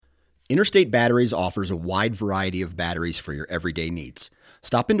Interstate Batteries offers a wide variety of batteries for your everyday needs.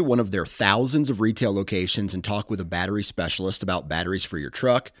 Stop into one of their thousands of retail locations and talk with a battery specialist about batteries for your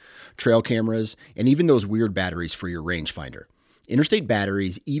truck, trail cameras, and even those weird batteries for your rangefinder. Interstate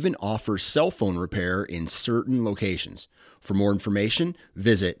Batteries even offers cell phone repair in certain locations. For more information,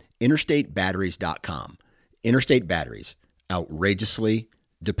 visit interstatebatteries.com. Interstate Batteries, outrageously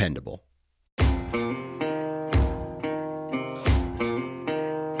dependable.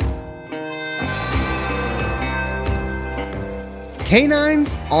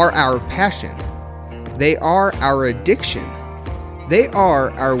 Canines are our passion. They are our addiction. They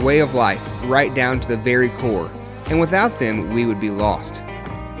are our way of life, right down to the very core. And without them, we would be lost.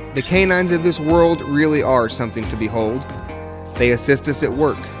 The canines of this world really are something to behold. They assist us at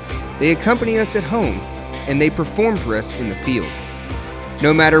work. They accompany us at home. And they perform for us in the field.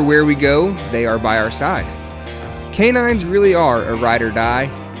 No matter where we go, they are by our side. Canines really are a ride or die,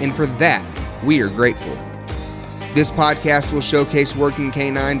 and for that, we are grateful. This podcast will showcase working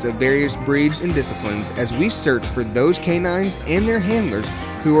canines of various breeds and disciplines as we search for those canines and their handlers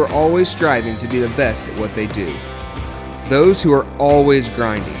who are always striving to be the best at what they do. Those who are always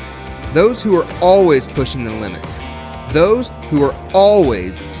grinding. Those who are always pushing the limits. Those who are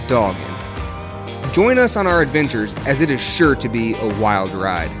always dogging. Join us on our adventures as it is sure to be a wild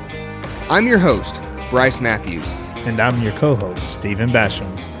ride. I'm your host, Bryce Matthews. And I'm your co-host, Stephen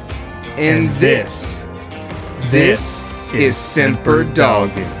Basham. And this is Semper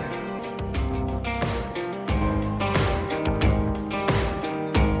Doggin.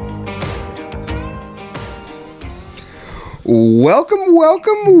 Welcome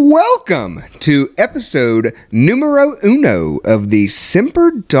to episode numero uno of the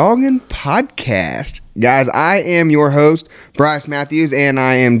Semper Doggin podcast. Guys, I am your host, Bryce Matthews, and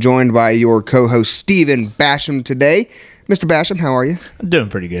I am joined by your co-host, Stephen Basham today. Mr. Basham, how are you? I'm doing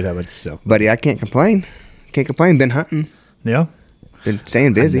pretty good. How about yourself? Buddy, I can't complain. Been hunting. Yeah. Been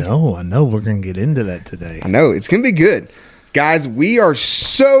staying busy. I know. We're going to get into that today. I know. It's going to be good. Guys, we are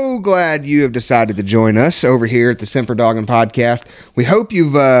so glad you have decided to join us over here at the Semper Doggin podcast. We hope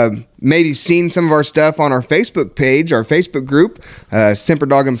you've maybe seen some of our stuff on our Facebook page, our Facebook group, Semper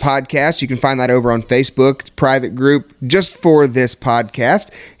Doggin podcast. You can find that over on Facebook. It's a private group just for this podcast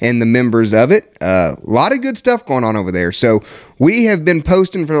and the members of it. A lot of good stuff going on over there. So we have been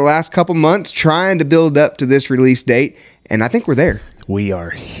posting for the last couple months, trying to build up to this release date, and I think we're there. We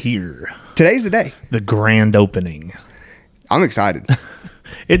are here. Today's the day. The grand opening. I'm excited.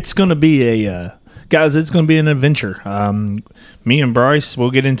 It's going to be guys, it's going to be an adventure. Me and Bryce,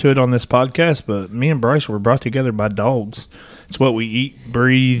 we'll get into it on this podcast, but me and Bryce were brought together by dogs. It's what we eat,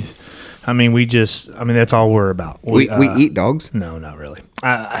 breathe. That's all we're about. We eat dogs? No, not really.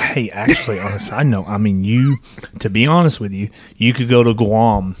 Hey, actually, on a side note, to be honest with you, you could go to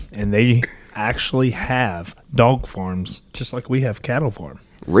Guam and they actually have dog farms just like we have cattle farm.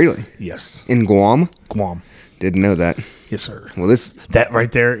 Really? Yes. In Guam? Guam. Didn't know that. Yes, sir. Well, that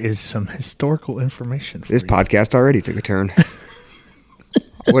right there is some historical information for this you. podcast already took a turn. I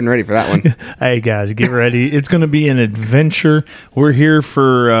wasn't ready for that one. Hey, guys, get ready. It's going to be an adventure. We're here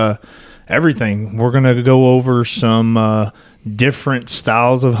for everything. We're going to go over some different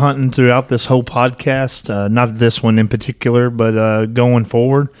styles of hunting throughout this whole podcast. Not this one in particular, but going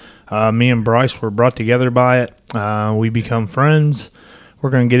forward. Me and Bryce were brought together by it. We become friends. We're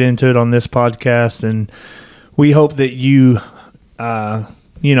going to get into it on this podcast, and we hope that you,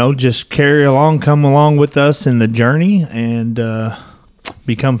 just come along with us in the journey and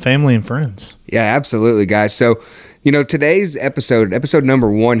become family and friends. Yeah, absolutely, guys. So, today's episode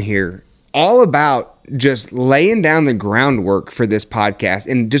number 1 here, all about just laying down the groundwork for this podcast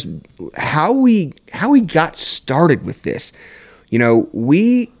and just how we got started with this.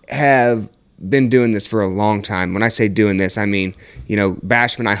 We have been doing this for a long time. When I say doing this, I mean,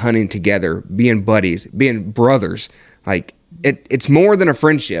 Basham and I hunting together, being buddies, being brothers. Like it's more than a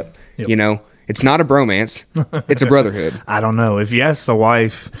friendship. Yep. It's not a bromance. It's a brotherhood. I don't know. If you ask the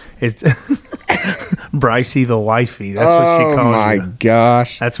wife, it's Brycey the wifey. That's what she calls you. Oh my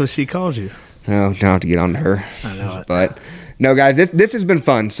gosh. That's what she calls you. Oh, don't have to get on to her. I know it. But no, guys, this has been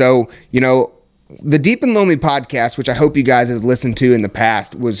fun. So, the Deep and Lonely podcast, which I hope you guys have listened to in the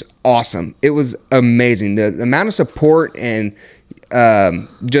past, was awesome. It was amazing. The amount of support and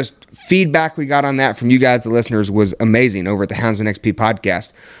just feedback we got on that from you guys, the listeners, was amazing over at the Houndsman XP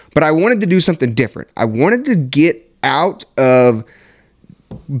podcast. But I wanted to do something different. I wanted to get out of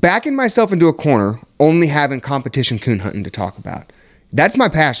backing myself into a corner, only having competition coon hunting to talk about. That's my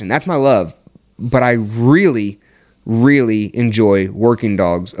passion. That's my love. But I really, really enjoy working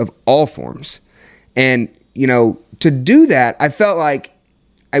dogs of all forms. And, to do that, I felt like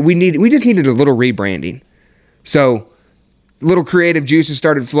we just needed a little rebranding. So little creative juices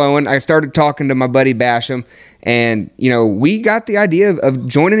started flowing. I started talking to my buddy Basham, and we got the idea of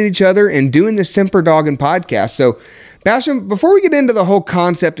joining each other and doing the Semper Doggin podcast. So Basham, before we get into the whole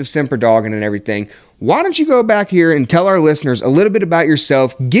concept of Semper Doggin and everything, why don't you go back here and tell our listeners a little bit about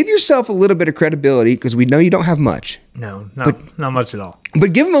yourself? Give yourself a little bit of credibility, because we know you don't have much. No, not much at all.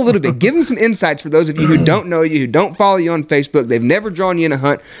 But give them a little bit. Give them some insights for those of you who don't know you, who don't follow you on Facebook. They've never drawn you in a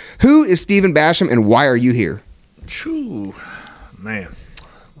hunt. Who is Stephen Basham, and why are you here? Shoo, man,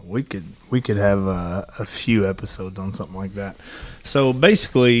 we could have a few episodes on something like that. So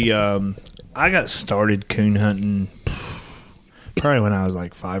basically, I got started coon hunting probably when I was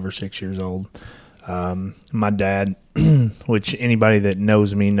like 5 or 6 years old. My dad, which anybody that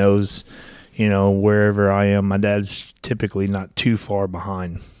knows me knows, wherever I am, my dad's typically not too far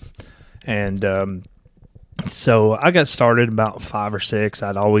behind. And so I got started about 5 or 6.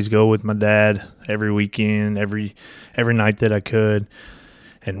 I'd always go with my dad every weekend, every night that I could.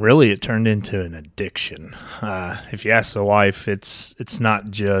 And really it turned into an addiction. If you ask the wife, it's not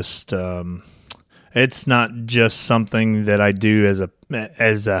just something that I do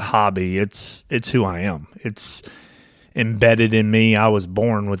as a hobby. It's who I am. It's embedded in me. I was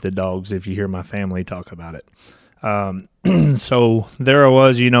born with the dogs, if you hear my family talk about it. So there I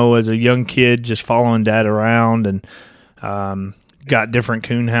was, as a young kid, just following dad around, and got different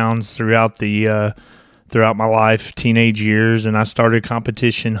coon hounds throughout my life, teenage years, and I started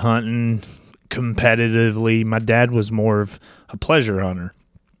competition hunting competitively. My dad was more of a pleasure hunter.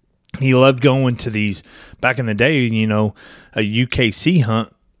 He loved going to these, back in the day, a UKC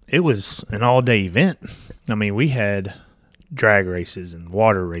hunt. It was an all-day event. I mean, we had drag races and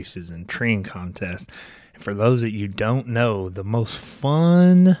water races and treeing contests. And for those that you don't know, the most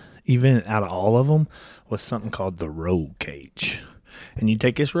fun event out of all of them was something called the road cage. And you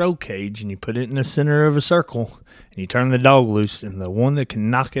take this road cage and you put it in the center of a circle, and you turn the dog loose, and the one that can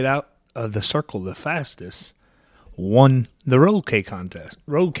knock it out of the circle the fastest won the road cage contest.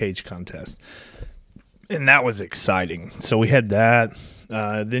 And that was exciting. So we had that.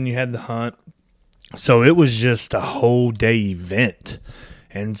 Then you had the hunt. So it was just a whole day event.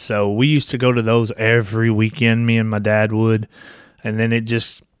 And so we used to go to those every weekend, me and my dad would. And then it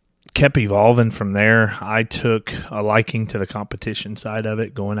just kept evolving from there. I took a liking to the competition side of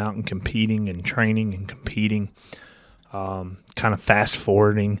it, going out and competing and training and competing, kind of fast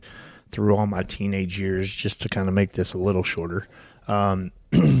forwarding through all my teenage years, just to kind of make this a little shorter.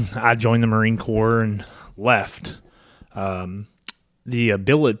 I joined the Marine Corps and left. The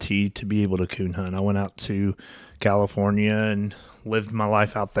ability to be able to coon hunt. I went out to California and lived my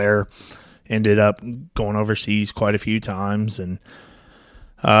life out there. Ended up going overseas quite a few times, and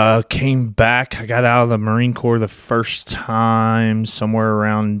came back. I got out of the Marine Corps the first time somewhere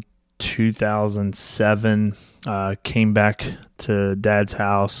around 2007. Came back to Dad's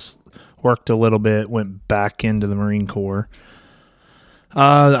house, worked a little bit, went back into the Marine Corps.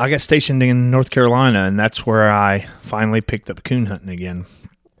 I got stationed in North Carolina, and that's where I finally picked up coon hunting again,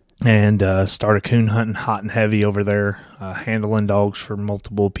 and started coon hunting hot and heavy over there, handling dogs for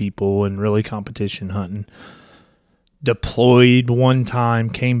multiple people and really competition hunting. Deployed one time,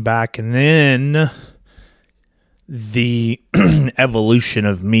 came back, and then the evolution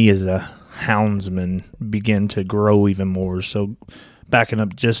of me as a houndsman began to grow even more. So backing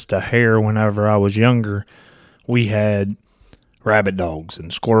up just a hair, whenever I was younger, we had rabbit dogs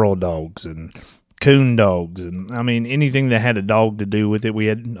and squirrel dogs and coon dogs, and I mean anything that had a dog to do with it. We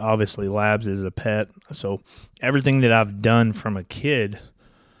had obviously labs as a pet, so everything that I've done from a kid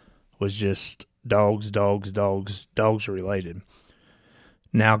was just dogs related.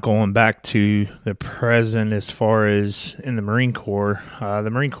 Now going back to the present, as far as in the Marine Corps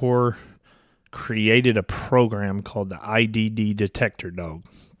created a program called the IDD detector dog.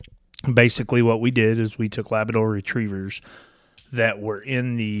 Basically what we did is we took Labrador retrievers that were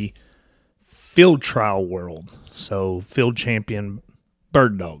in the field trial world, so field champion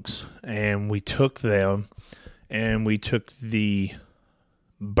bird dogs, and we took them and we took the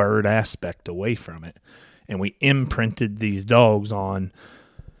bird aspect away from it, and we imprinted these dogs on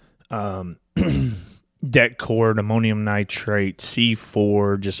deck cord, ammonium nitrate,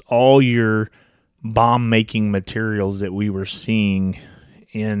 C4, just all your bomb-making materials that we were seeing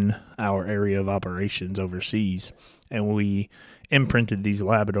in our area of operations overseas, and we imprinted these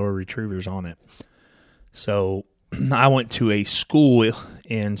Labrador retrievers on it. So I went to a school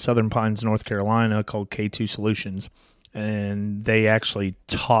in Southern Pines, North Carolina called K2 Solutions, and they actually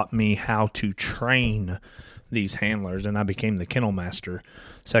taught me how to train these handlers, and I became the kennel master,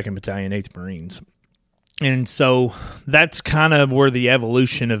 2nd Battalion, 8th Marines. And so that's kind of where the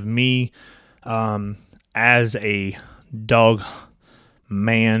evolution of me as a dog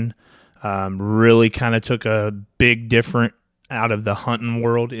man really kind of took a big different out of the hunting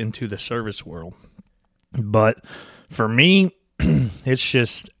world into the service world. But for me, it's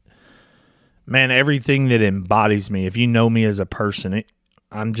just, man, everything that embodies me. If you know me as a person,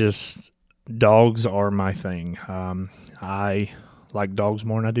 dogs are my thing. I like dogs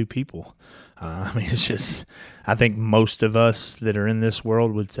more than I do people. It's just, I think most of us that are in this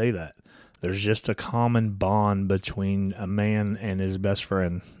world would say that. There's just a common bond between a man and his best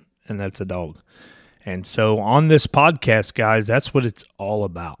friend, and that's a dog. And so on this podcast, guys, that's what it's all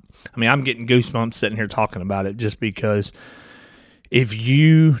about. I'm getting goosebumps sitting here talking about it just because if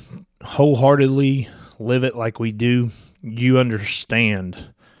you wholeheartedly live it like we do, you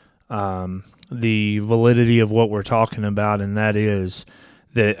understand the validity of what we're talking about, and that is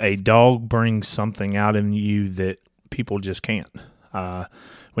that a dog brings something out in you that people just can't.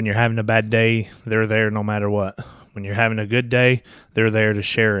 When you're having a bad day, they're there no matter what. When you're having a good day, they're there to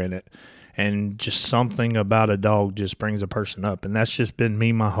share in it. And just something about a dog just brings a person up. And that's just been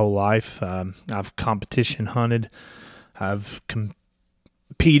me my whole life. I've competition hunted. I've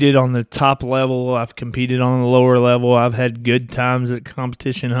competed on the top level. I've competed on the lower level. I've had good times at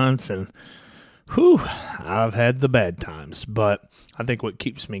competition hunts. And I've had the bad times. But I think what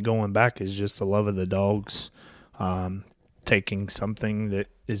keeps me going back is just the love of the dogs. Taking something that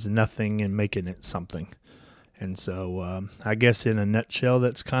is nothing and making it something. And so I guess in a nutshell,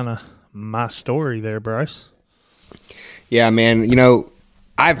 that's kind of my story there, Bryce. Yeah, man.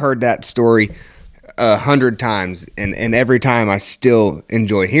 I've heard that story 100 times, and every time I still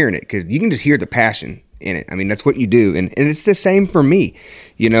enjoy hearing it because you can just hear the passion in it. That's what you do. And it's the same for me.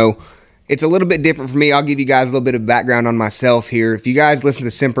 It's a little bit different for me. I'll give you guys a little bit of background on myself here. If you guys listen to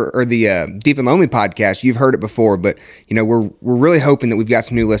the Semper or the Deep and Lonely podcast, you've heard it before, but we're really hoping that we've got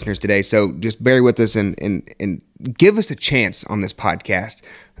some new listeners today. So just bear with us and give us a chance on this podcast.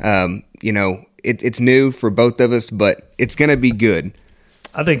 It's new for both of us, but it's going to be good.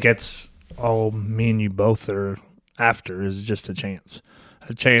 I think that's all me and you both are after is just a chance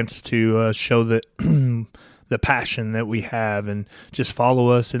to show that the passion that we have and just follow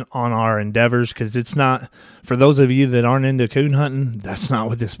us on our endeavors, because it's not, for those of you that aren't into coon hunting, that's not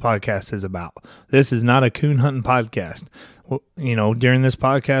what this podcast is about. This is not a coon hunting podcast. During this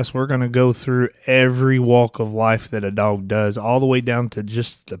podcast, we're going to go through every walk of life that a dog does, all the way down to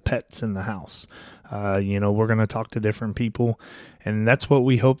just the pets in the house. We're going to talk to different people, and that's what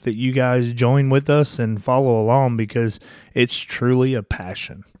we hope that you guys join with us and follow along, because it's truly a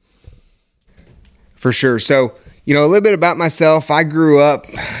passion. For sure. So, a little bit about myself. I grew up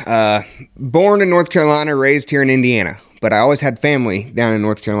born in North Carolina, raised here in Indiana, but I always had family down in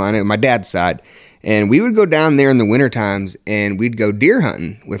North Carolina on my dad's side. And we would go down there in the winter times and we'd go deer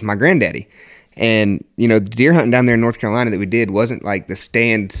hunting with my granddaddy. And, the deer hunting down there in North Carolina that we did wasn't like the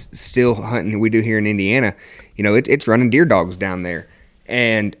stand still hunting we do here in Indiana. It's running deer dogs down there.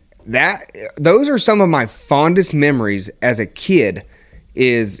 And those are some of my fondest memories as a kid,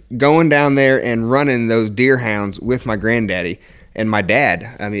 is going down there and running those deer hounds with my granddaddy and my dad.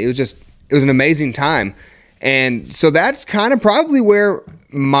 It was an amazing time. And so that's kind of probably where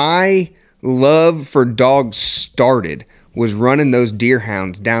my love for dogs started, was running those deer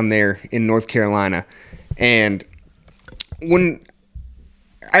hounds down there in North Carolina. And when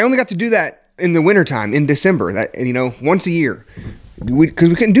I only got to do that in the wintertime, in December, once a year, because we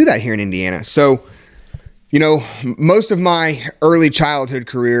couldn't do that here in Indiana. So, most of my early childhood,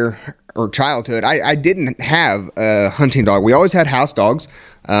 I didn't have a hunting dog. We always had house dogs,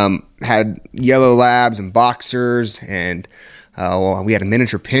 had yellow labs and boxers, and we had a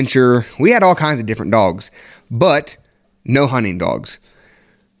miniature pincher. We had all kinds of different dogs, but no hunting dogs.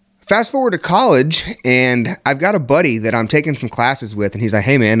 Fast forward to college, and I've got a buddy that I'm taking some classes with, and he's like,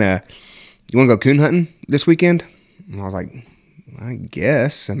 "Hey man, you want to go coon hunting this weekend?" And I was like, "I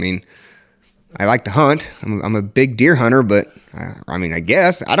guess. I like to hunt. I'm a big deer hunter, but I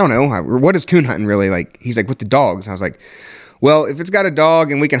guess. I don't know. What is coon hunting really like?" He's like, "With the dogs." I was like, "Well, if it's got a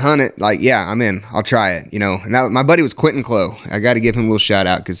dog and we can hunt it, yeah, I'm in. I'll try it." And my buddy was Quentin Clough. I got to give him a little shout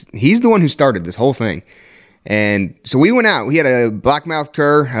out because he's the one who started this whole thing. And so we went out. We had a blackmouth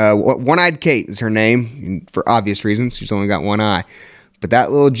cur. One-eyed Kate is her name, for obvious reasons. She's only got one eye. But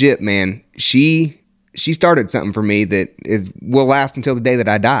that little jip, man, she started something for me that will last until the day that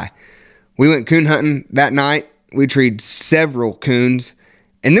I die. We went coon hunting that night. We treed several coons.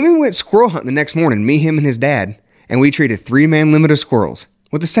 And then we went squirrel hunting the next morning, me, him, and his dad. And we treated 3-man limit of squirrels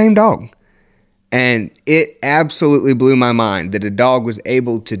with the same dog. And it absolutely blew my mind that a dog was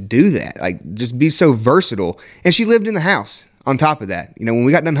able to do that, like just be so versatile. And she lived in the house on top of that. You know, when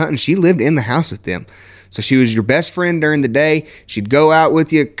we got done hunting, she lived in the house with them. So she was your best friend during the day. She'd go out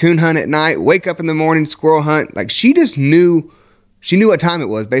with you, coon hunt at night, wake up in the morning, squirrel hunt. Like she just knew, she knew what time it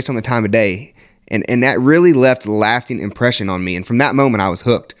was based on the time of day. And that really left a lasting impression on me. And from that moment, I was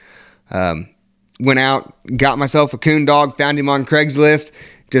hooked. Went out, got myself a coon dog, found him on Craigslist.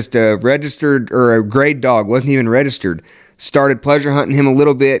 Just a registered or a grade dog, wasn't even registered. Started pleasure hunting him a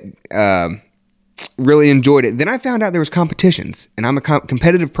little bit. Really enjoyed it. Then I found out there was competitions, and I'm a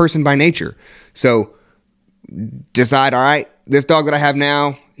competitive person by nature. So decide, all right, this dog that I have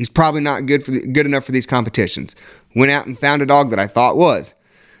now, he's probably not good enough for these competitions. Went out and found a dog that I thought was.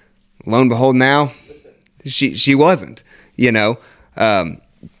 Lo and behold, now she wasn't. You know,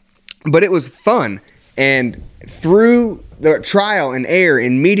 but it was fun, and through the trial and error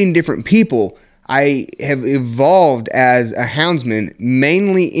and meeting different people, I have evolved as a houndsman,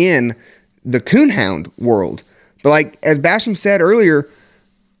 mainly in the coonhound world. But like as Basham said earlier,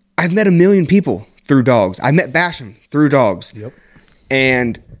 I've met a million people through dogs. I met Basham through dogs. Yep.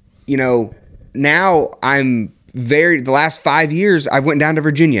 And, you know, now the last 5 years, I went down to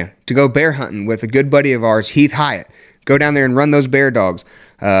Virginia to go bear hunting with a good buddy of ours, Heath Hyatt. Go down there and run those bear dogs.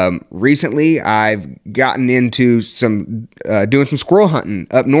 Recently, I've gotten into doing some squirrel hunting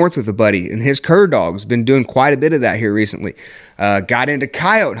up north with a buddy, and his cur dog's been doing quite a bit of that here recently. Got into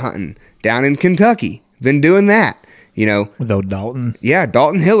coyote hunting down in Kentucky. Been doing that, you know. With old Dalton. Yeah,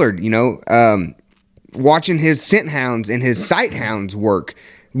 Dalton Hillard, you know. Watching his scent hounds and his sight hounds work,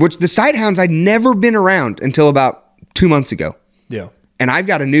 which the sight hounds I'd never been around until about 2 months ago. Yeah. And I've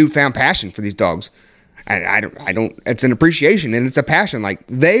got a newfound passion for these dogs. I don't, it's an appreciation and it's a passion. Like,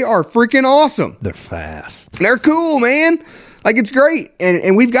 they are freaking awesome. They're fast. They're cool, man. Like, it's great.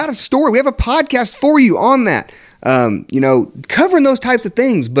 And we've got a story. We have a podcast for you on that, you know, covering those types of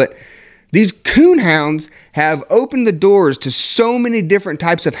things. But these coon hounds have opened the doors to so many different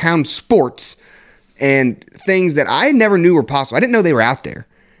types of hound sports and things that I never knew were possible. I didn't know they were out there.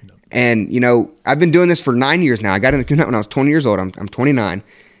 No. And, you know, I've been doing this for 9 years now. I got into coon hunt when I was 20 years old. I'm 29.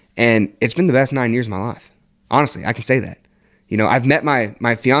 And it's been the best 9 years of my life. Honestly, I can say that. You know, I've met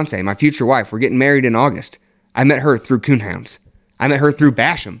my fiance, my future wife. We're getting married in August. I met her through coonhounds. I met her through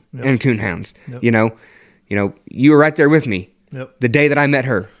Basham and coonhounds. Yep. You know, you were right there with me the day that I met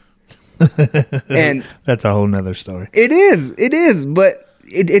her. And that's a whole nother story. It is. But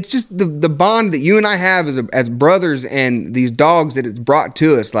it's just the bond that you and I have as brothers, and these dogs that it's brought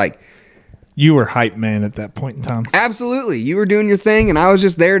to us. Like, you were hype man at that point in time. Absolutely. You were doing your thing, and I was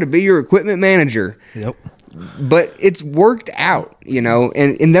just there to be your equipment manager. Yep. But it's worked out, you know,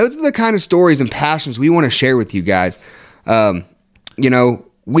 and those are the kind of stories and passions we want to share with you guys. You know,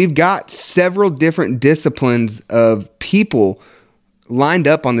 we've got several different disciplines of people lined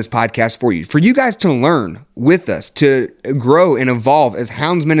up on this podcast for you guys to learn with us, to grow and evolve as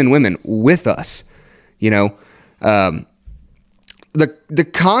houndsmen and women with us, you know. The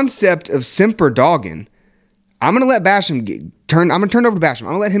concept of Semper Doggin, I'm going to let Basham I'm going to turn it over to Basham. I'm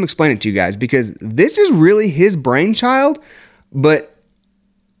going to let him explain it to you guys, because this is really his brainchild, but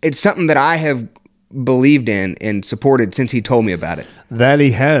it's something that I have believed in and supported since he told me about it. That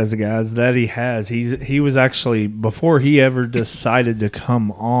he has, guys. That he has. He was actually, before he ever decided to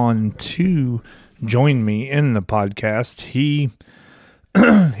come on to join me in the podcast, he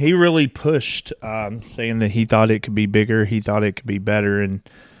really pushed, saying that he thought it could be bigger, he thought it could be better, and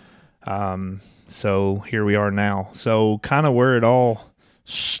so here we are now. So kind of where it all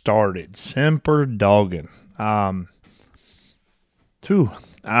started, Semper Doggin. I'm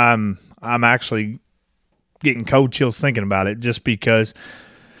actually getting cold chills thinking about it, just because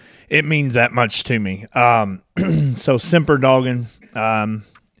it means that much to me. So Semper Doggin,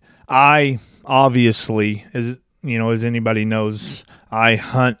 I obviously, as anybody knows, I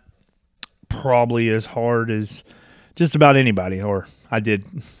hunt probably as hard as just about anybody, or I did.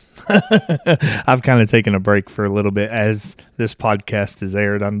 I've kind of taken a break for a little bit as this podcast is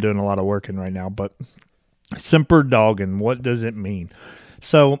aired. I'm doing a lot of working right now, but Semper Doggin, what does it mean?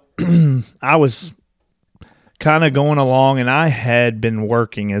 So I was kind of going along, and I had been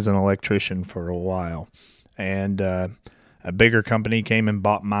working as an electrician for a while, and a bigger company came and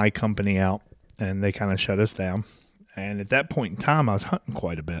bought my company out, and they kind of shut us down. And at that point in time, I was hunting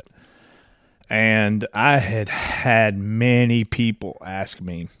quite a bit, and I had many people ask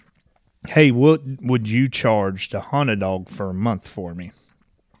me, hey, what would you charge to hunt a dog for a month for me?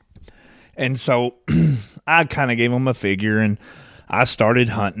 And so I kind of gave them a figure, and I started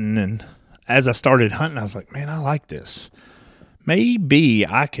hunting. And as I started hunting, I was like, man, I like this. maybe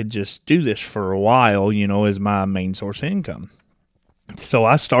I could just do this for a while, as my main source of income. So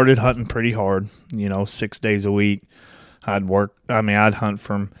I started hunting pretty hard, 6 days a week. I'd hunt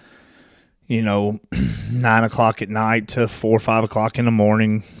from, 9 o'clock at night to 4 or 5 o'clock in the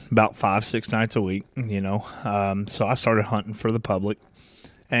morning, about 5-6 nights a week, So I started hunting for the public.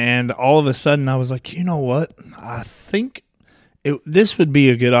 And all of a sudden I was like, you know what? I think this would be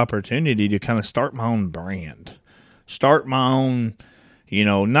a good opportunity to kind of start my own brand. Start my own,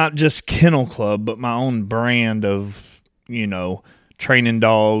 not just kennel club, but my own brand of, training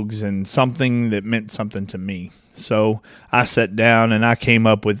dogs and something that meant something to me. So I sat down and I came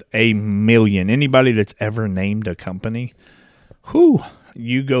up with 1,000,000. Anybody that's ever named a company,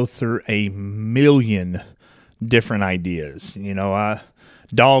 you go through 1,000,000 different ideas.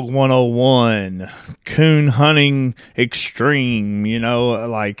 Dog 101, coon hunting extreme,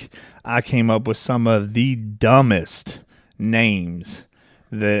 I came up with some of the dumbest names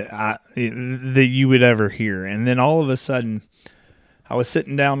that you would ever hear. And then all of a sudden, I was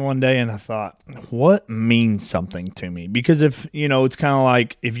sitting down one day and I thought, what means something to me? Because it's kind of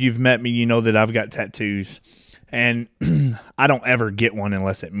like if you've met me, you know that I've got tattoos and I don't ever get one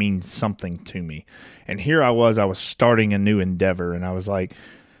unless it means something to me. And here I was starting a new endeavor and I was like,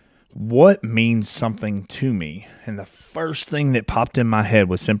 what means something to me? And the first thing that popped in my head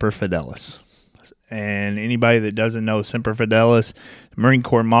was Semper Fidelis. And anybody that doesn't know Semper Fidelis, Marine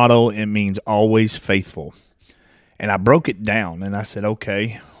Corps motto, it means always faithful. And I broke it down and I said,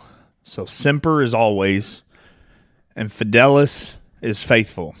 okay, so Semper is always and Fidelis is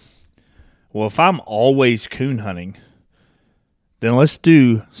faithful. Well, if I'm always coon hunting, then let's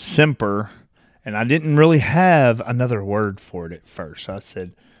do Semper. And I didn't really have another word for it at first. I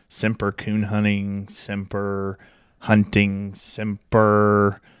said Semper coon hunting, Semper hunting,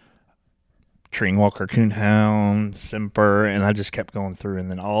 Semper treeing walker coon hound, Semper. And I just kept going through. And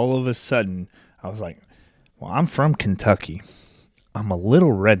then all of a sudden, I was like, well, I'm from Kentucky. I'm a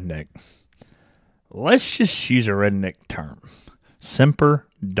little redneck. Let's just use a redneck term. Semper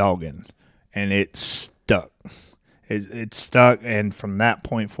Doggin. And it stuck. It stuck, and from that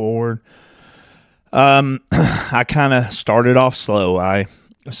point forward, I kind of started off slow. I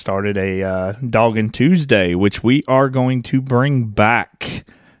started a Doggin Tuesday, which we are going to bring back.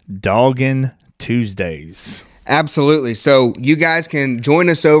 Doggin Tuesdays. Absolutely. So you guys can join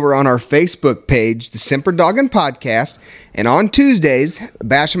us over on our Facebook page, the Semper Doggin Podcast. And on Tuesdays,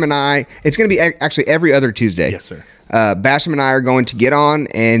 Basham and I, it's going to be actually every other Tuesday. Yes, sir. Basham and I are going to get on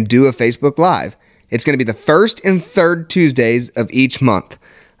and do a Facebook Live. It's going to be the first and third Tuesdays of each month.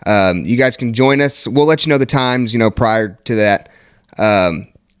 You guys can join us. We'll let you know the times, prior to that.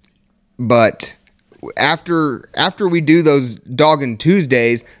 But after we do those Doggin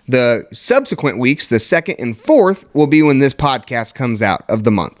Tuesdays, the subsequent weeks, the 2nd and 4th, will be when this podcast comes out of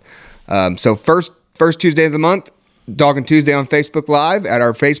the month. So first Tuesday of the month, Doggin Tuesday on Facebook Live at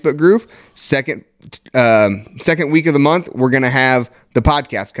our Facebook group. Second week of the month, we're going to have the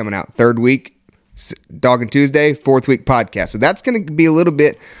podcast coming out. Third week, Doggin Tuesday. Fourth week, podcast. So that's going to be a little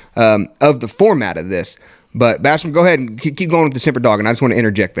bit of the format of this. But Basham, go ahead and keep going with the Semper Doggin. I just want to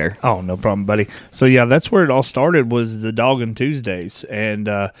interject there. Oh, no problem, buddy. So yeah, that's where it all started, was the Doggin Tuesdays, and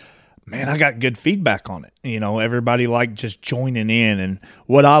man, I got good feedback on it. Everybody liked just joining in, and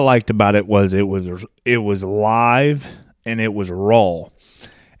what I liked about it was live and it was raw.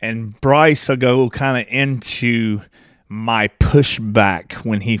 And Bryce will go kind of into my pushback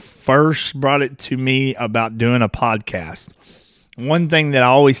when he first brought it to me about doing a podcast. One thing that I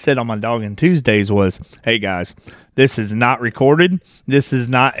always said on my Doggin Tuesdays was, hey guys, this is not recorded. This is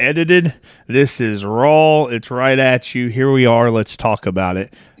not edited. This is raw. It's right at you. Here we are. Let's talk about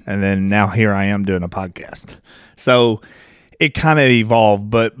it. And then now here I am doing a podcast. So it kind of evolved,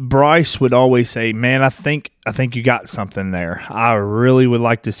 but Bryce would always say, man, I think you got something there. I really would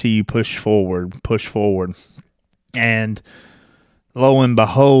like to see you push forward. And lo and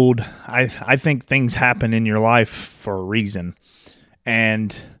behold, I think things happen in your life for a reason.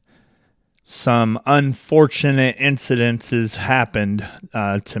 And some unfortunate incidences happened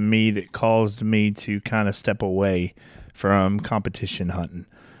to me that caused me to kind of step away from competition hunting.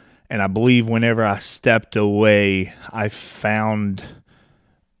 And I believe whenever I stepped away, I found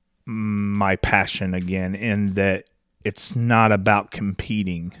my passion again, in that it's not about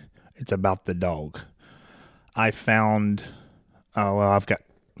competing. It's about the dog. I found, I've got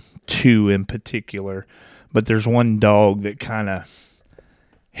two in particular, but there's one dog that kind of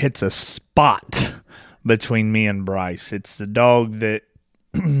hits a spot between me and Bryce. It's the dog that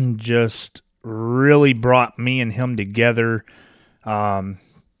just really brought me and him together,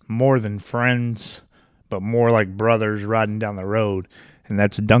 more than friends, but more like brothers riding down the road. And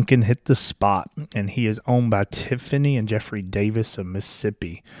that's Duncan Hit the Spot. And he is owned by Tiffany and Jeffrey Davis of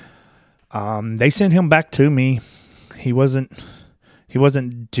Mississippi. They sent him back to me. He wasn't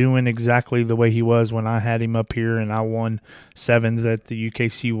doing exactly the way he was when I had him up here, and I won 7s at the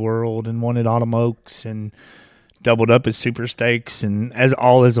UKC World and won at Autumn Oaks and doubled up at Super Stakes and as a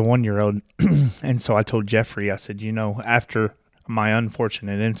 1-year-old. And so I told Jeffrey, I said, after my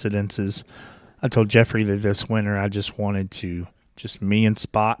unfortunate incidences, I told Jeffrey that this winter I just wanted to, just me and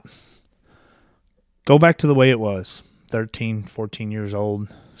Spot, go back to the way it was. 13, 14 years old,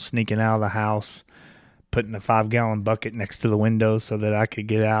 sneaking out of the house, putting a 5-gallon bucket next to the window so that I could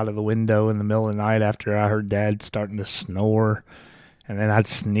get out of the window in the middle of the night after I heard Dad starting to snore. And then I'd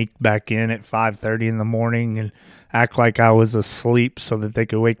sneak back in at 5:30 in the morning and act like I was asleep so that they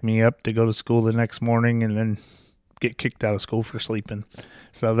could wake me up to go to school the next morning and then get kicked out of school for sleeping.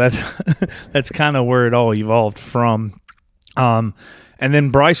 So that's kind of where it all evolved from. And then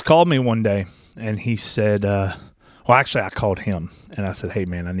Bryce called me one day and he said, actually I called him and I said, hey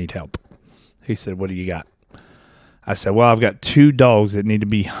man, I need help. He said, what do you got? I said, well, I've got 2 dogs that need to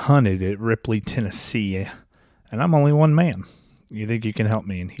be hunted at Ripley, Tennessee, and I'm only one man. You think you can help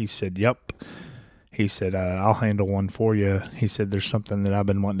me? And he said, yep. He said, I'll handle one for you. He said, there's something that I've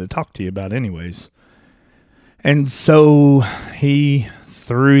been wanting to talk to you about anyways. And so he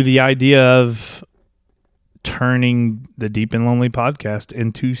threw the idea of turning the Deep and Lonely podcast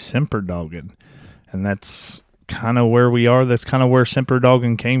into Semper Doggin. And that's kind of where we are. That's kind of where Semper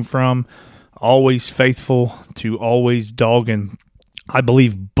Doggin came from. Always faithful to always dogging. I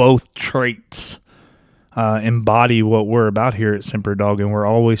believe both traits embody what we're about here at Semper Doggin. We're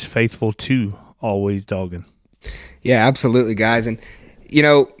always faithful to always dogging. Yeah, absolutely, guys. And,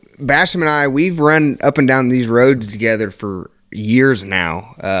 Basham and I, we've run up and down these roads together for years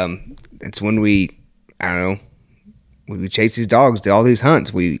now. It's when we chase these dogs to all these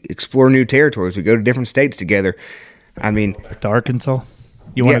hunts. We explore new territories. We go to different states together. Back to Arkansas?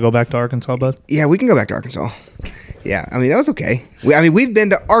 You want to go back to Arkansas, bud? Yeah, we can go back to Arkansas. Yeah, that was okay. We've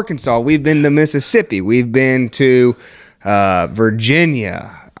been to Arkansas. We've been to Mississippi. We've been to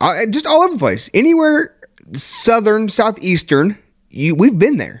Virginia. Just all over the place. Anywhere southern, southeastern, we've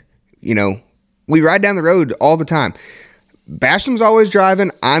been there. We ride down the road all the time. Basham's always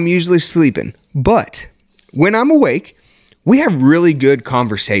driving. I'm usually sleeping. But when I'm awake, we have really good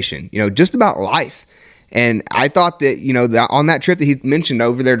conversation, just about life. And I thought that, on that trip that he mentioned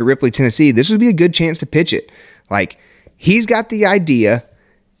over there to Ripley, Tennessee, this would be a good chance to pitch it. Like, he's got the idea.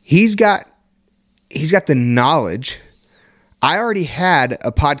 He's got the knowledge. I already had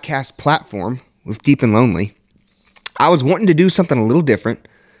a podcast platform with Deep and Lonely. I was wanting to do something a little different.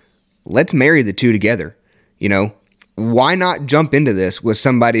 Let's marry the two together. Why not jump into this with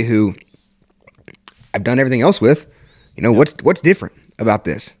somebody who I've done everything else with? What's different about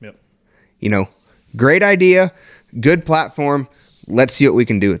this? Yep. Great idea, good platform. Let's see what we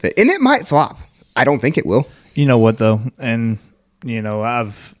can do with it. And it might flop. I don't think it will. You know what, though? And,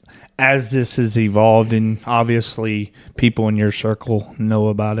 as this has evolved, and obviously people in your circle know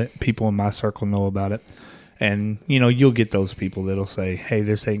about it, people in my circle know about it. And, you'll get those people that'll say, hey,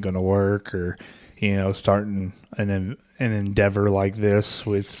 this ain't going to work, or, starting an endeavor like this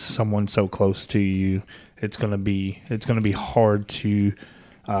with someone so close to you, it's going to be hard to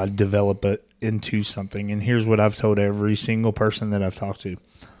develop it into something. And here's what I've told every single person that I've talked to.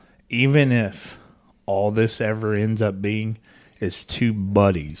 Even if all this ever ends up being is 2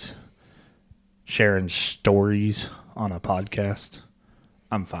 buddies sharing stories on a podcast,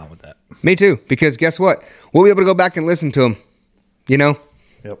 I'm fine with that. Me too, because guess what? We'll be able to go back and listen to them.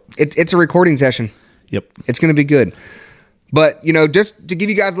 Yep. It's a recording session. Yep. It's going to be good. But, just to give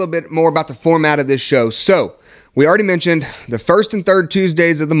you guys a little bit more about the format of this show. So, we already mentioned the first and third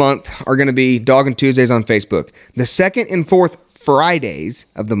Tuesdays of the month are going to be Doggin Tuesdays on Facebook. The second and fourth Fridays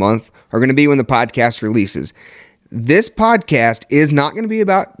of the month are going to be when the podcast releases. This podcast is not going to be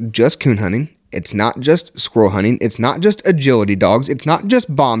about just coon hunting. It's not just squirrel hunting. It's not just agility dogs. It's not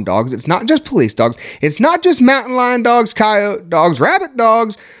just bomb dogs. It's not just police dogs. It's not just mountain lion dogs, coyote dogs, rabbit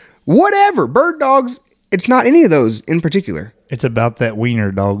dogs, whatever, bird dogs. It's not any of those in particular. It's about that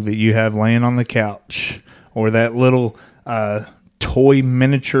wiener dog that you have laying on the couch, or that little toy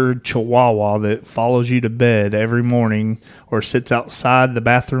miniature chihuahua that follows you to bed every morning, or sits outside the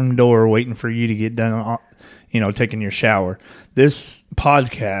bathroom door waiting for you to get done, taking your shower. This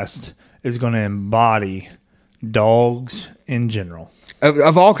podcast is going to embody dogs in general.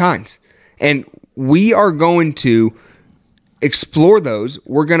 Of all kinds. And we are going to explore those.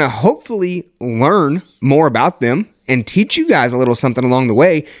 We're going to hopefully learn more about them and teach you guys a little something along the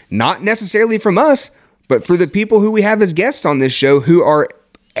way, not necessarily from us, but for the people who we have as guests on this show who are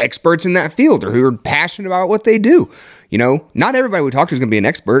experts in that field or who are passionate about what they do. You know, not everybody we talk to is going to be an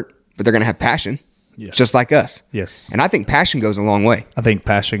expert, but they're going to have passion. Yes. Just like us. Yes. And I think passion goes a long way. I think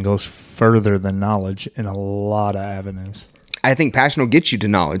passion goes further than knowledge in a lot of avenues. I think passion will get you to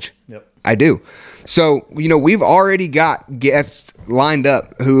knowledge. Yep. I do. So, you know, we've already got guests lined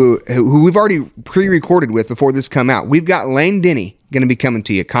up who we've already pre-recorded with before this come out. We've got Lane Denny going to be coming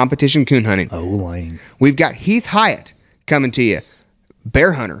to you, competition coon hunting. Oh, Lane. We've got Heath Hyatt coming to you,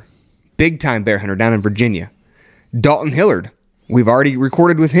 bear hunter, big-time bear hunter down in Virginia. Dalton Hillard, we've already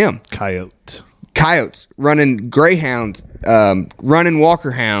recorded with him. Coyotes, running greyhounds, running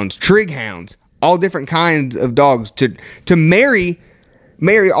walker hounds, trig hounds, all different kinds of dogs to marry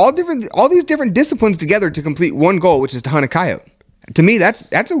all these different disciplines together to complete one goal, which is to hunt a coyote. To me,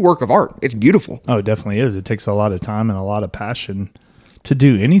 that's a work of art. It's beautiful. Oh, it definitely is. It takes a lot of time and a lot of passion to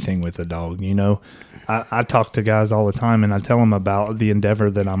do anything with a dog. You know, I talk to guys all the time and I tell them about the endeavor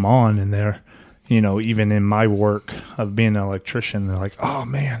that I'm on, and they're, you know, even in my work of being an electrician, they're like, oh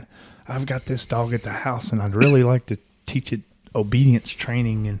man, I've got this dog at the house and I'd really like to teach it obedience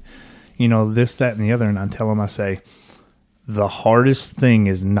training and, you know, this, that, and the other. And I tell them, I say, the hardest thing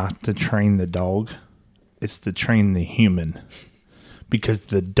is not to train the dog. It's to train the human, because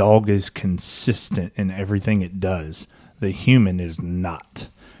the dog is consistent in everything it does. The human is not.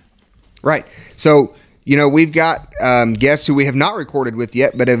 Right. So, you know, we've got guests who we have not recorded with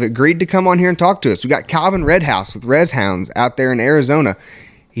yet, but have agreed to come on here and talk to us. We got Calvin Redhouse with Res Hounds out there in Arizona.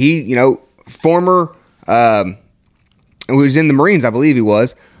 He, you know, former, he was in the Marines, I believe he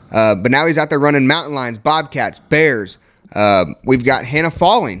was, but now he's out there running mountain lions, bobcats, bears. We've got Hannah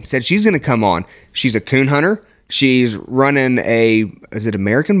Falling, said she's going to come on. She's a coon hunter. She's running is it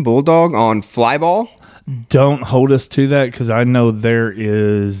American Bulldog on fly ball? Don't hold us to that, because I know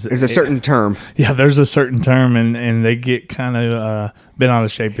there's a certain term. Yeah, there's a certain term, and they get kind of bent out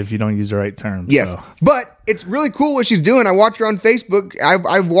of shape if you don't use the right term. Yes, so. But it's really cool what she's doing. I watched her on Facebook.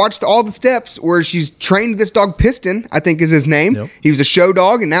 I've watched all the steps where she's trained this dog. Piston, I think is his name. Yep. He was a show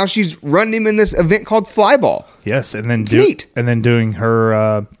dog, and now she's running him in this event called Fly Ball. Yes, and then neat. And then doing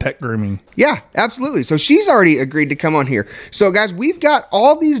her pet grooming. Yeah, absolutely. So she's already agreed to come on here. So guys, we've got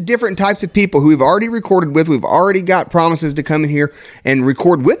all these different types of people who we've already recorded with. We've already got promises to come in here and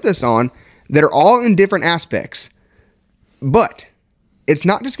record with us on that are all in different aspects. But it's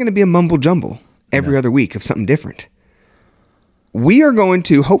not just going to be a mumble jumble every other week of something different. We are going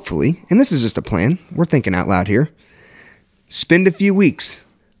to, hopefully, and this is just a plan, we're thinking out loud here, spend a few weeks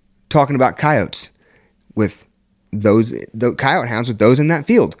talking about coyotes with the coyote hounds with those in that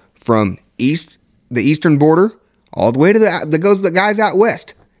field, from the eastern border all the way to the guys out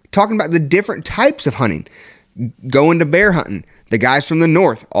west, talking about the different types of hunting, going to bear hunting, the guys from the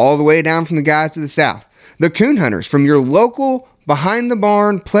north all the way down from the guys to the south, the coon hunters, from your local behind the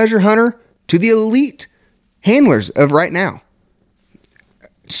barn pleasure hunter to the elite handlers of right now.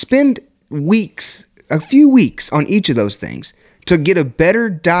 Spend a few weeks on each of those things to get a better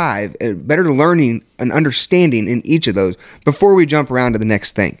dive, a better learning and understanding in each of those before we jump around to the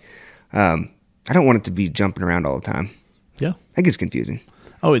next thing. I don't want it to be jumping around all the time. Yeah. That gets confusing.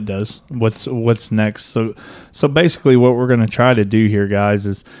 Oh, it does. What's next? So basically what we're going to try to do here, guys,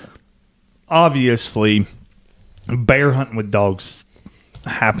 is obviously bear hunting with dogs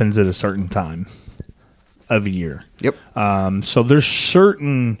happens at a certain time of year. Yep. So there's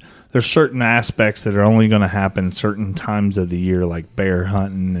certain aspects that are only going to happen certain times of the year, like bear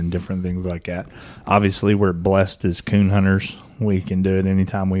hunting and different things like that. Obviously, we're blessed as coon hunters. We can do it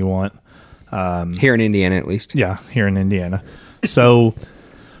anytime we want. Here in Indiana, at least. Yeah, here in Indiana. So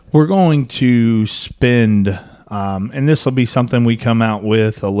we're going to spend, and this will be something we come out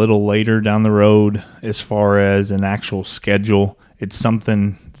with a little later down the road as far as an actual schedule. It's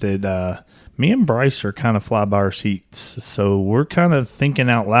something that me and Bryce are kind of fly by our seats. So we're kind of thinking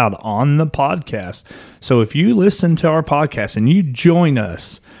out loud on the podcast. So if you listen to our podcast and you join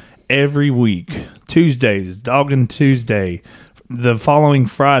us every week, Tuesdays, Doggin Tuesday, the following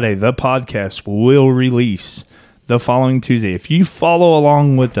Friday, the podcast will release the following Tuesday. If you follow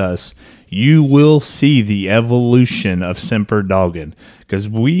along with us, you will see the evolution of Semper Doggin, because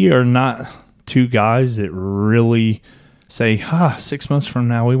we are not two guys that really say, 6 months from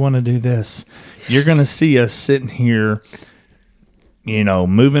now, we want to do this. You're going to see us sitting here, you know,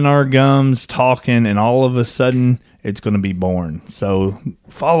 moving our gums, talking, and all of a sudden it's going to be born. So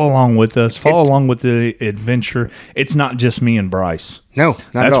follow along with us. Follow along with the adventure. It's not just me and Bryce. No,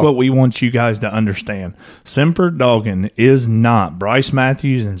 not That's at all. what we want you guys to understand. Semper Doggin is not Bryce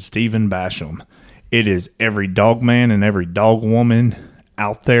Matthews and Stephen Basham. It is every dog man and every dog woman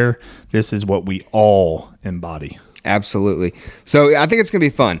out there, this is what we all embody. Absolutely. So I think it's going to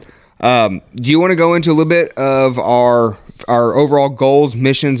be fun. Do you want to go into a little bit of our overall goals,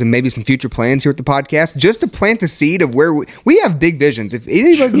 missions, and maybe some future plans here at the podcast, just to plant the seed of where we have big visions? If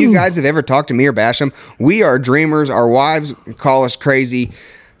any of you guys have ever talked to me or Basham, we are dreamers. Our wives call us crazy,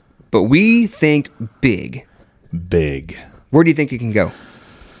 but we think big. Big. Where do you think it can go?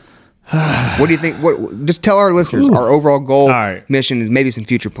 What do you think? Just tell our listeners our overall goal, mission, and maybe some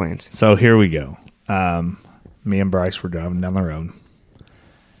future plans. So here we go. Me and Bryce were driving down the road,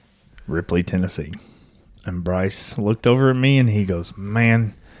 Ripley, Tennessee. And Bryce looked over at me and he goes,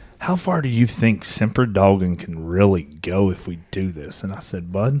 man, how far do you think Semper Doggin can really go if we do this? And I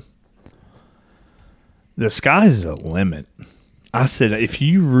said, bud, the sky's the limit. I said, if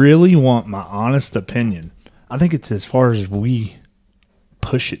you really want my honest opinion, I think it's as far as we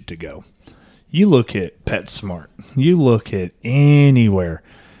push it to go. You look at PetSmart. You look at anywhere.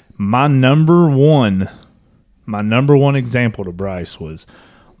 My number one example to Bryce was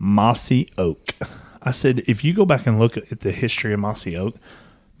Mossy Oak. I said, if you go back and look at the history of Mossy Oak,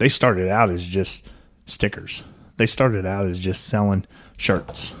 they started out as just stickers. They started out as just selling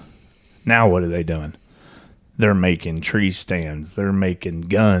shirts. Now what are they doing? They're making tree stands. They're making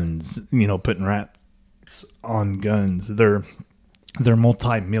guns, putting wraps on guns. They're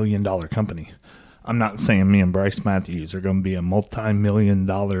multi-million-dollar company. I'm not saying me and Bryce Matthews are going to be a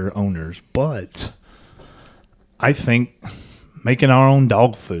multi-million-dollar owners, but I think making our own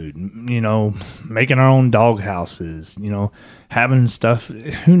dog food, making our own dog houses, having stuff,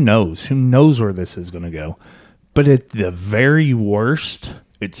 who knows where this is going to go. But at the very worst,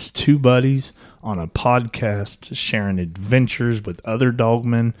 it's two buddies on a podcast sharing adventures with other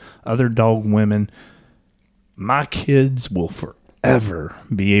dogmen, other dog women. My kids will forever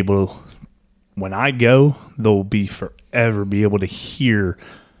be able, when I go, they'll be forever be able to hear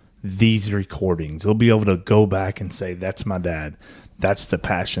these recordings. They'll be able to go back and say, that's my dad. That's the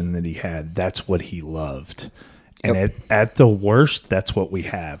passion that he had. That's what he loved. And at the worst, that's what we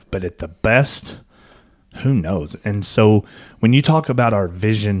have. But at the best, who knows? And so when you talk about our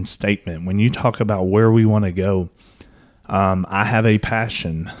vision statement, when you talk about where we want to go, I have a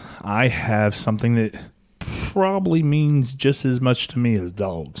passion. I have something that probably means just as much to me as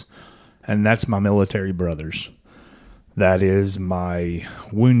dogs. And that's my military brothers. That is my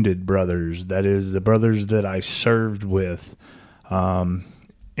wounded brothers. That is the brothers that I served with.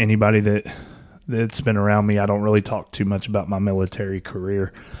 Anybody that's been around me, I don't really talk too much about my military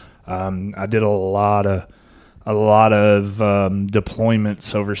career. I did a lot of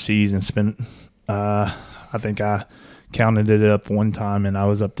deployments overseas and spent. I think I counted it up one time, and I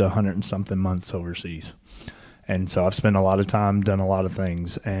was up to 100 and something months overseas. And so I've spent a lot of time, done a lot of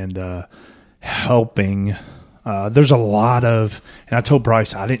things, and helping. There's a lot of, and I told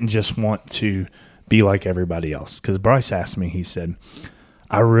Bryce I didn't just want to be like everybody else, because Bryce asked me, he said,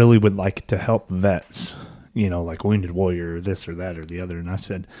 I really would like to help vets, like Wounded Warrior or this or that or the other. And I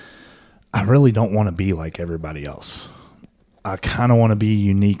said, I really don't want to be like everybody else. I kind of want to be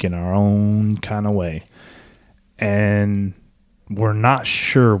unique in our own kind of way. And we're not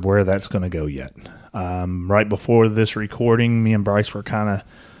sure where that's going to go yet. Right before this recording, me and Bryce were kind of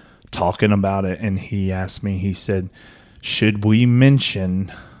talking about it, and he asked me, he said, should we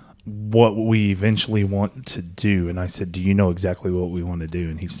mention what we eventually want to do? And I said, do you know exactly what we want to do?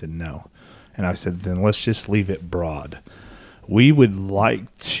 And he said, no. And I said, then let's just leave it broad. We would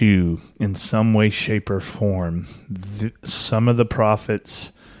like to, in some way, shape, or form, some of the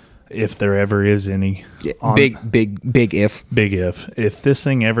profits, if there ever is any. Yeah, big if. Big if. If this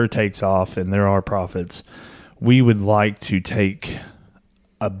thing ever takes off and there are profits, we would like to take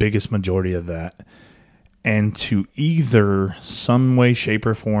a biggest majority of that and to either some way, shape,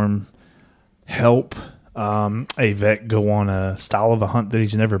 or form help a vet go on a style of a hunt that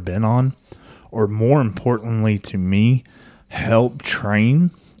he's never been on, or more importantly to me, help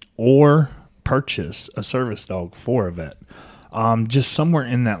train or purchase a service dog for a vet. Just somewhere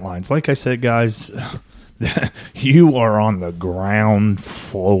in that lines. Like I said, guys, you are on the ground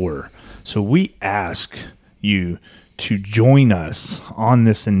floor. So we ask you to join us on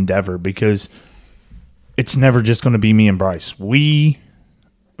this endeavor, because it's never just going to be me and Bryce. We're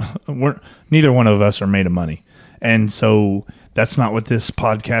neither one of us are made of money. And so that's not what this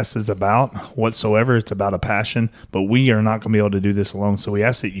podcast is about whatsoever. It's about a passion, but we are not going to be able to do this alone. So we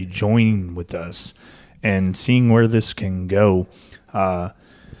ask that you join with us and seeing where this can go,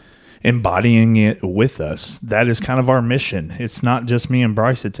 embodying it with us. That is kind of our mission. It's not just me and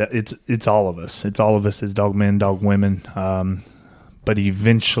Bryce. It's all of us. It's all of us as dog men, dog women. But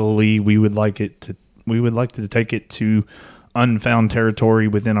eventually we would like to take it to unfound territory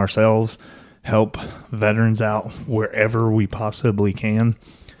within ourselves, help veterans out wherever we possibly can,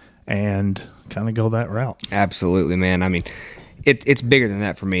 and kind of go that route. Absolutely, man. I mean, it's bigger than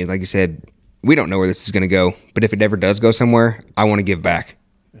that for me. Like you said, we don't know where this is going to go, but if it ever does go somewhere, I want to give back.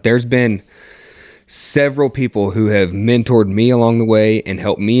 There's been several people who have mentored me along the way and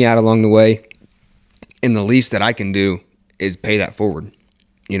helped me out along the way, and the least that I can do is pay that forward,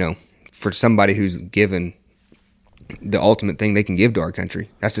 for somebody who's given the ultimate thing they can give to our country.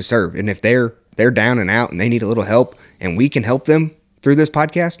 That's to serve. And if they're down and out and they need a little help and we can help them through this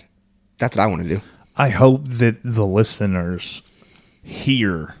podcast, that's what I want to do. I hope that the listeners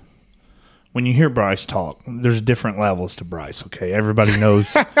hear, when you hear Bryce talk, there's different levels to Bryce, okay? Everybody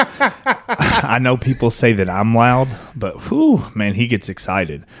knows. I know people say that I'm loud, but man, he gets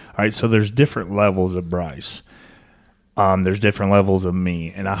excited. All right, so there's different levels of Bryce. There's different levels of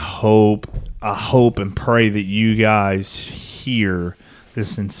me, and I hope and pray that you guys hear the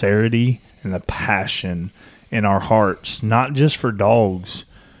sincerity and the passion in our hearts, not just for dogs,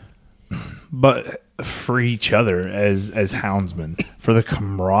 but for each other as houndsmen, for the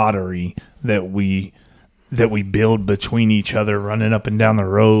camaraderie that we build between each other, running up and down the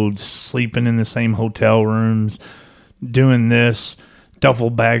roads, sleeping in the same hotel rooms, doing this,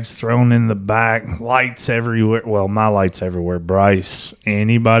 duffel bags thrown in the back, lights everywhere. Well, my lights everywhere. Bryce,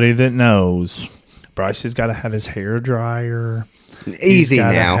 anybody that knows, Bryce has got to have his hair dryer. Easy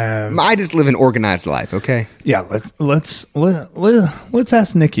now. I just live an organized life, okay? Yeah, let's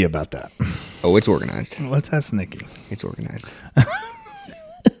ask Nikki about that. Oh, it's organized. Let's ask Nikki. It's organized.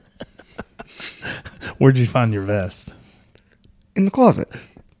 Where'd you find your vest? In the closet.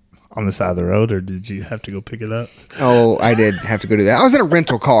 On the side of the road, or did you have to go pick it up? Oh, I did have to go do that. I was in a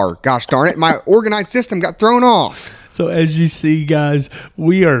rental car. Gosh darn it. My organized system got thrown off. So as you see, guys,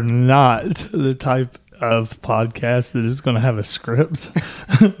 we are not the type of podcast that is going to have a script.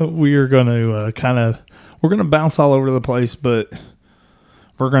 We are going to we're going to bounce all over the place, but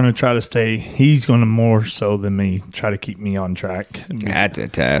we're going to try to stay. He's going to more so than me try to keep me on track. That's a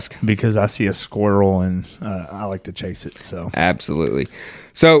task. Because I see a squirrel and I like to chase it. So absolutely.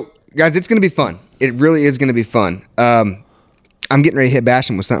 So guys, it's going to be fun. It really is going to be fun. I'm getting ready to hit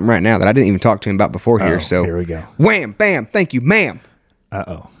Basham with something right now that I didn't even talk to him about before here. So here we go. Wham, bam, thank you, ma'am.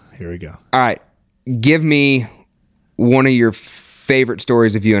 Here we go. All right. Give me one of your favorite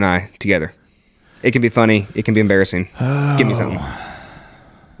stories of you and I together. It can be funny. It can be embarrassing. Give me something.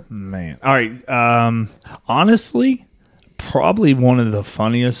 Man. All right. Honestly, probably one of the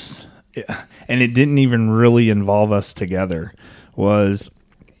funniest, and it didn't even really involve us together, was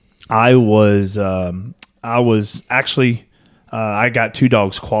I got 2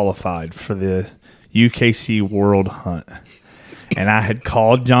 dogs qualified for the UKC World Hunt. And I had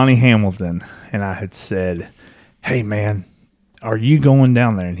called Johnny Hamilton, and I had said, hey, man, are you going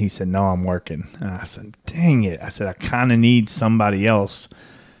down there? And he said, no, I'm working. And I said, dang it. I said, I kind of need somebody else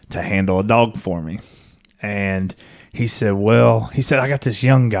to handle a dog for me. And he said, I got this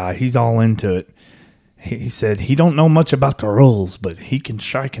young guy. He's all into it. He said, he don't know much about the rules, but he can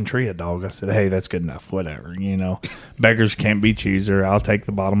strike and tree a dog. I said, hey, that's good enough. Whatever, Beggars can't be choosers. I'll take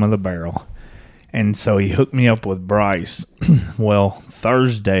the bottom of the barrel. And so he hooked me up with Bryce. Well,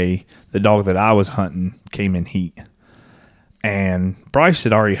 Thursday, the dog that I was hunting came in heat. And Bryce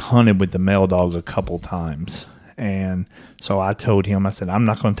had already hunted with the male dog a couple times. And so I told him, I said, I'm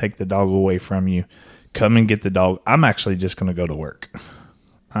not going to take the dog away from you. Come and get the dog. I'm actually just going to go to work.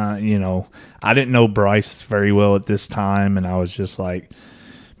 I didn't know Bryce very well at this time. And I was just like,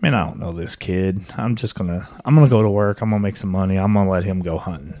 man, I don't know this kid. I'm going to go to work. I'm going to make some money. I'm going to let him go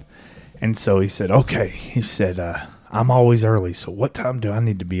hunting. And so he said, okay. He said, I'm always early, so what time do I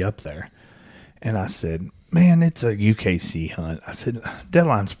need to be up there? And I said, man, it's a UKC hunt. I said,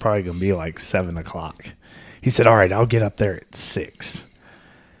 deadline's probably going to be like 7 o'clock. He said, all right, I'll get up there at 6.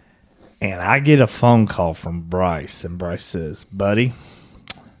 And I get a phone call from Bryce, and Bryce says, buddy,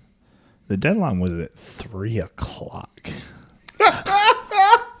 the deadline was at 3 o'clock.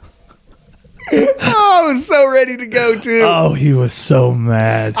 Oh, I was so ready to go, too. Oh, he was so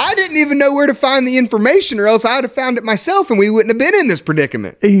mad. I didn't even know where to find the information, or else I would have found it myself, and we wouldn't have been in this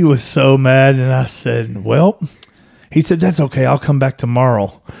predicament. He was so mad, and I said, well, he said, that's okay. I'll come back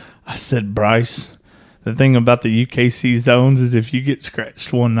tomorrow. I said, Bryce, the thing about the UKC zones is if you get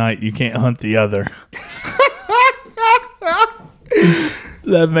scratched one night, you can't hunt the other.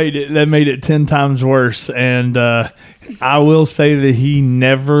 That made it 10 times worse. And I will say that he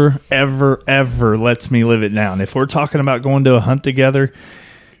never, ever, ever lets me live it down. If we're talking about going to a hunt together,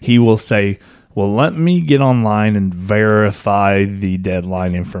 he will say, Well, let me get online and verify the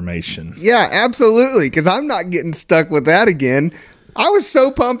deadline information. Yeah, absolutely, because I'm not getting stuck with that again. I was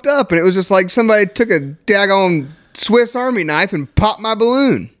so pumped up, and it was just like somebody took a daggone Swiss Army knife and popped my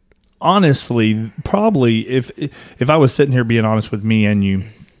balloon. Honestly, probably if I was sitting here being honest with me and you,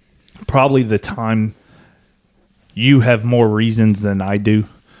 probably the time you have more reasons than I do,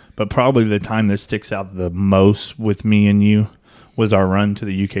 but probably the time that sticks out the most with me and you was our run to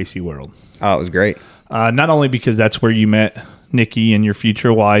the UKC World. Oh, it was great. Not only because that's where you met Nikki and your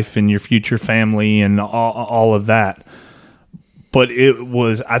future wife and your future family and all of that, but it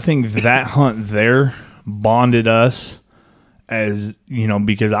was, I think that hunt there bonded us as, you know,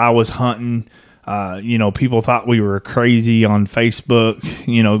 because I was hunting, you know, people thought we were crazy on Facebook,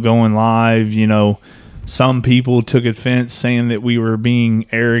 you know, going live, you know, some people took offense saying that we were being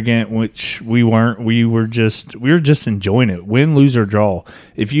arrogant, which we weren't. We were just enjoying it, win, lose, or draw.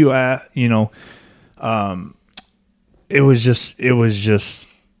 If you, you know, it was just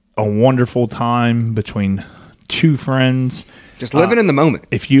a wonderful time between two friends. Just living in the moment.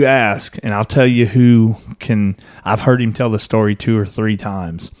 If you ask, and I'll tell you who can, I've heard him tell the story 2 or 3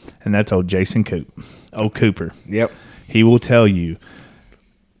 times, and that's old Jason Cooper. Yep. He will tell you.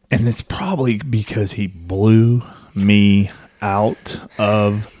 And it's probably because he blew me out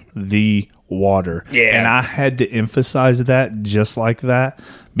of the water. Yeah. And I had to emphasize that just like that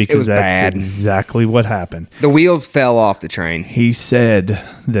because that's bad. exactly what happened. The wheels fell off the train. He said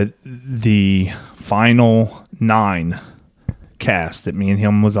that the final 9 cast that me and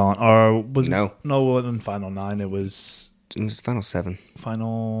him was on, or was No. it? No, it wasn't final 9. It was final 7.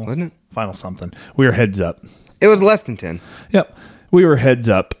 final, Wasn't it? Final something. We were heads up. It was less than 10. Yep. We were heads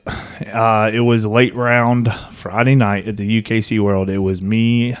up. It was late round Friday night at the UKC World. It was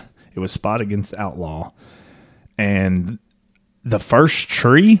me. It was Spot against Outlaw. And the first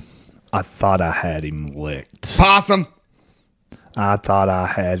tree, I thought I had him licked. Possum. I thought I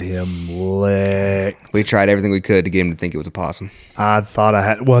had him licked. We tried everything we could to get him to think it was a possum. I thought I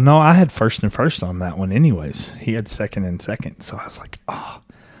had, well, no, I had first and first on that one anyways. He had second and second. So I was like, oh,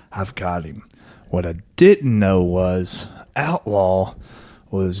 I've got him. What I didn't know was Outlaw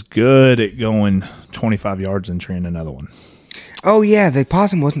was good at going 25 yards and treeing another one. Oh, yeah, the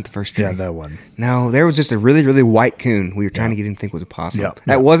possum wasn't the first tree. Yeah, that one. No, there was just a really, really white coon we were trying to get him to think was a possum. Yeah.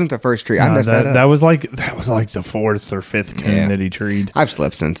 That wasn't the first tree. I messed that up. That was like the 4th or 5th coon that he treed. I've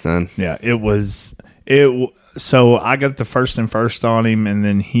slept since then. Yeah, so I got the first and first on him, and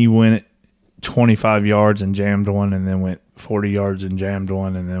then he went 25 yards and jammed one, and then went 40 yards and jammed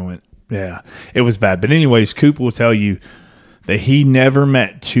one, and then went, yeah, it was bad. But anyways, Coop will tell you that he never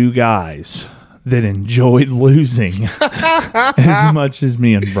met 2 guys that enjoyed losing as much as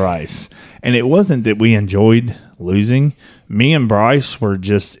me and Bryce. And it wasn't that we enjoyed losing. Me and Bryce were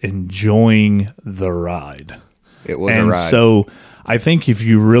just enjoying the ride. It was a ride. So I think if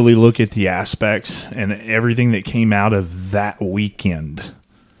you really look at the aspects and everything that came out of that weekend,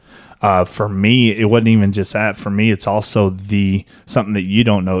 for me, it wasn't even just that. For me, it's also something that you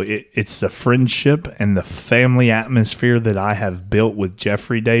don't know. It's the friendship and the family atmosphere that I have built with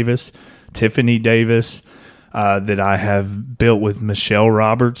Jeffrey Davis, Tiffany Davis, that I have built with Michelle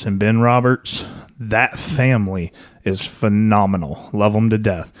Roberts and Ben Roberts. That family is phenomenal. Love them to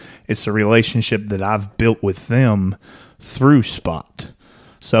death. It's the relationship that I've built with them through Spot.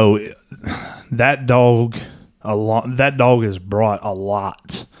 So that dog has brought a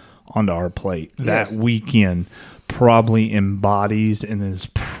lot onto our plate. Yes. That weekend probably embodies and is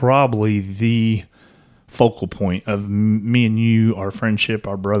probably the focal point of me and you, our friendship,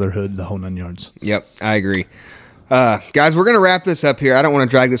 our brotherhood, the whole 9 yards. Yep, I agree. Guys, we're going to wrap this up here. I don't want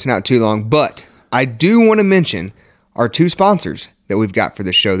to drag this one out too long, but I do want to mention our 2 sponsors that we've got for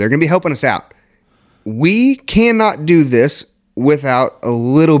this show. They're going to be helping us out. We cannot do this without a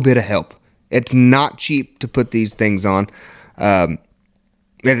little bit of help. It's not cheap to put these things on.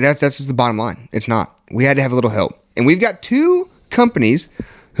 That's just the bottom line. It's not. We had to have a little help. And we've got 2 companies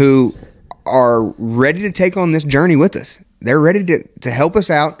who are ready to take on this journey with us. They're ready to help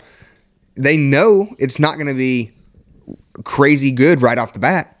us out. They know it's not going to be crazy good right off the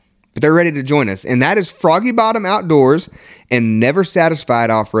bat, but they're ready to join us. And that is Froggy Bottom Outdoors and Never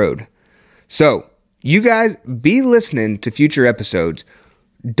Satisfied Off-Road. So you guys be listening to future episodes.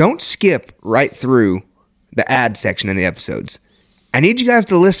 Don't skip right through the ad section in the episodes. I need you guys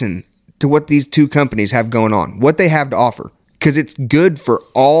to listen to what these 2 companies have going on, what they have to offer, because it's good for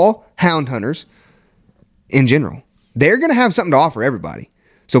all hound hunters in general. They're going to have something to offer everybody.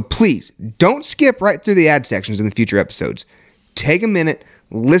 So please, don't skip right through the ad sections in the future episodes. Take a minute,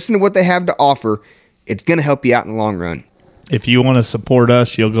 listen to what they have to offer. It's going to help you out in the long run. if you want to support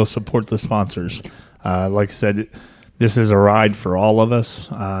us, you'll go support the sponsors. Like I said, this is a ride for all of us.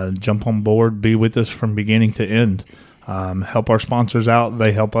 Jump on board, be with us from beginning to end. Help our sponsors out.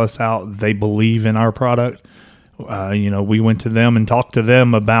 They help us out. They believe in our product. We went to them and talked to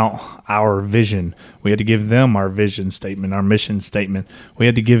them about our vision. We had to give them our vision statement, our mission statement. We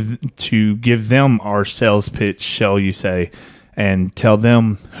had to give them our sales pitch, shall you say, and tell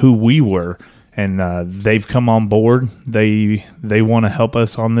them who we were. And they've come on board. They want to help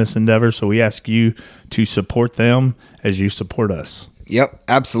us on this endeavor. So we ask you to support them as you support us. Yep,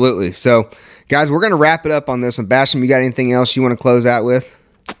 absolutely. So, guys, we're going to wrap it up on this one. Basham, you got anything else you want to close out with?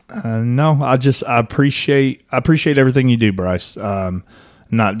 No, I appreciate everything you do, Bryce.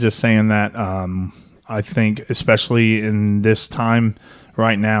 Not just saying that. I think, especially in this time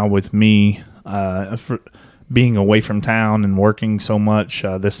right now with me being away from town and working so much,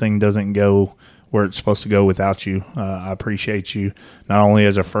 this thing doesn't go where it's supposed to go without you. I appreciate you not only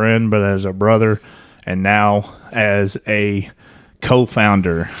as a friend, but as a brother, and now as a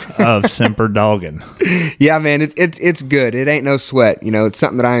co-founder of Semper Doggin. Yeah, man, it's good. It ain't no sweat. It's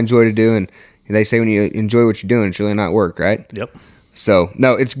something that I enjoy to do, and they say when you enjoy what you're doing, it's really not work, right? Yep. So,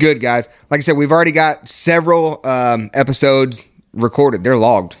 no, it's good, guys. Like I said, we've already got several episodes recorded. They're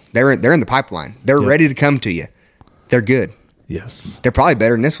logged. They're in the pipeline. They're ready to come to you. They're good. Yes. They're probably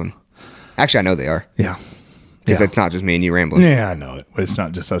better than this one. Actually, I know they are. Yeah. Because it's not just me and you rambling. Yeah, I know it. It's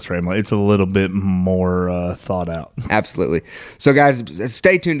not just us rambling. It's a little bit more thought out. Absolutely. So, guys,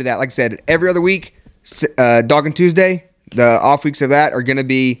 stay tuned to that. Like I said, every other week, Doggin Tuesday, the off weeks of that are going to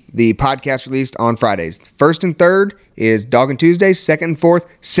be the podcast released on Fridays. First and third is Doggin Tuesday. Second and fourth,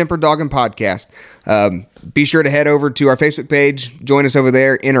 Semper Doggin Podcast. Be sure to head over to our Facebook page. Join us over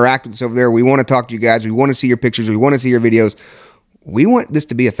there. Interact with us over there. We want to talk to you guys. We want to see your pictures. We want to see your videos. We want this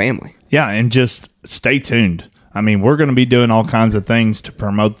to be a family. Yeah, and just stay tuned. I mean, we're going to be doing all kinds of things to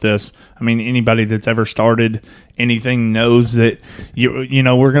promote this. I mean, anybody that's ever started anything knows that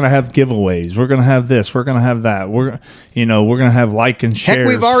we're going to have giveaways. We're going to have this. We're going to have that. We're going to have like and shares. Heck,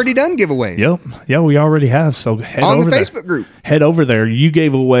 we've already done giveaways. Yep. Yeah, we already have. So head on over the there. Facebook group. Head over there. You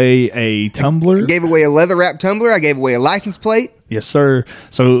gave away a tumbler. I gave away a leather wrap tumbler. I gave away a license plate. Yes, sir.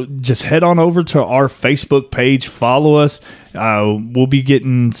 So just head on over to our Facebook page. Follow us. We'll be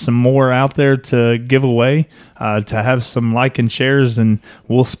getting some more out there to give away, to have some like and shares, and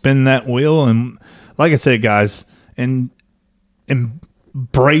we'll spin that wheel. And like I said, guys, and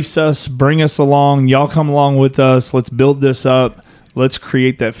embrace us, bring us along. Y'all come along with us. Let's build this up. Let's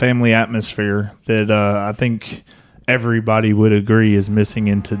create that family atmosphere that I think everybody would agree is missing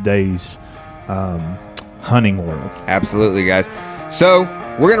in today's hunting world. Absolutely, guys. So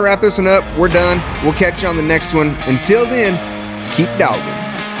we're going to wrap this one up. We're done. We'll catch you on the next one. Until then, keep dogging.